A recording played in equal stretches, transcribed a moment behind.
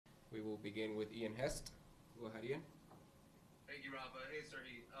we will begin with Ian Hest. Go ahead, Ian. Thank you, Rafa. Hey,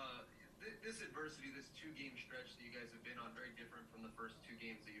 Sergii. This adversity, this two-game stretch that you guys have been on, very different from the first two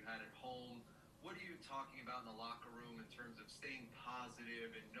games that you had at home. What are you talking about in the locker room in terms of staying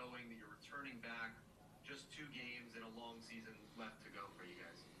positive and knowing that you're returning back? Just two games and a long season left to go for you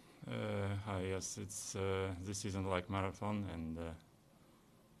guys. Yes, it's this season like marathon, and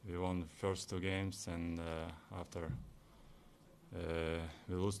we won the first two games, and after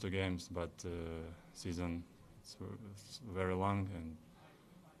we lose two games, but season it's very long, and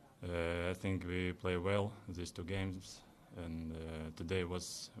I think we play well these two games, and today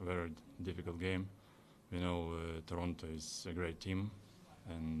was a very difficult game. We know Toronto is a great team,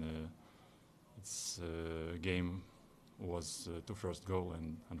 and its game was to first goal,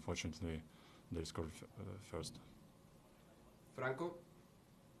 and unfortunately they scored first. Franco?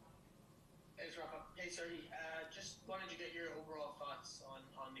 Hey, Rafa. Hey, Sergii. Just wanted to get your overall thoughts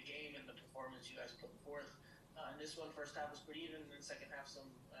on the game and the performance you guys put forth. And this one, first half was pretty even, and then second half some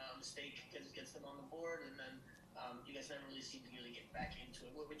mistake gets them on the board, and then you guys never really seemed to really get back into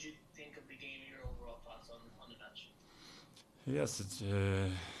it. What would you think of the game, your overall thoughts on the match? Yes, it's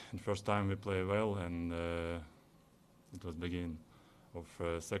the first time we play well, and it was beginning of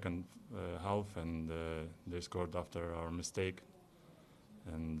second half, and they scored after our mistake,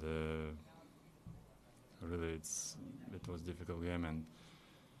 and really it was a difficult game, and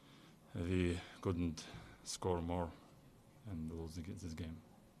we couldn't score more and lose this game.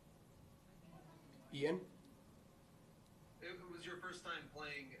 Ian? It was your first time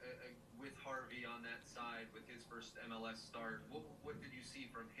playing with Harvey on that side, with his first MLS start. What did you see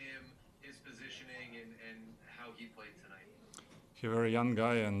from him, his positioning, and how he played tonight? He's a very young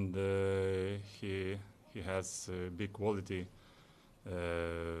guy, and he has big quality,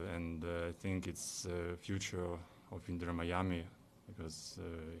 and I think it's future of Inter Miami, because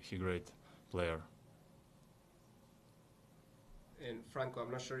he's a great player. And Franco,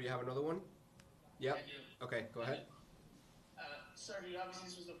 I'm not sure you have another one? Yeah? Okay, go ahead. Sergii, obviously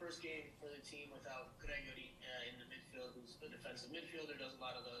this was the first game for the team without Gregory in the midfield, who's the defensive midfielder, does a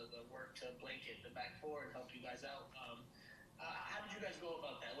lot of the work to blanket the back four and help you guys out. How did you guys go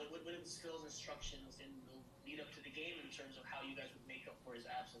about that? What was Phil's instructions in the lead up to the game in terms of how you guys would make up for his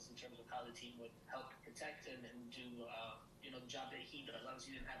absence, in terms of how the team would help protect him and do the job that he does?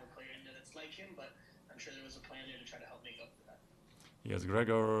 Obviously you didn't have a player in there that's like him, but I'm sure there was a plan there to try to help make up for that. Yes,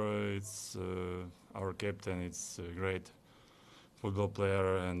 Gregor, it's our captain. It's a great football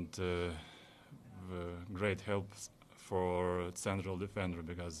player, and great help for central defender,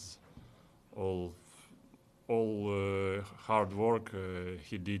 because all hard work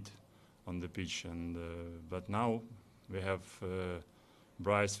he did on the pitch, and but now we have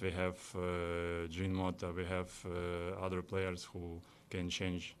Bryce, we have Jean Mota, we have other players who can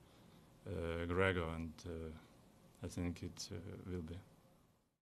change Gregor, and I think it will be.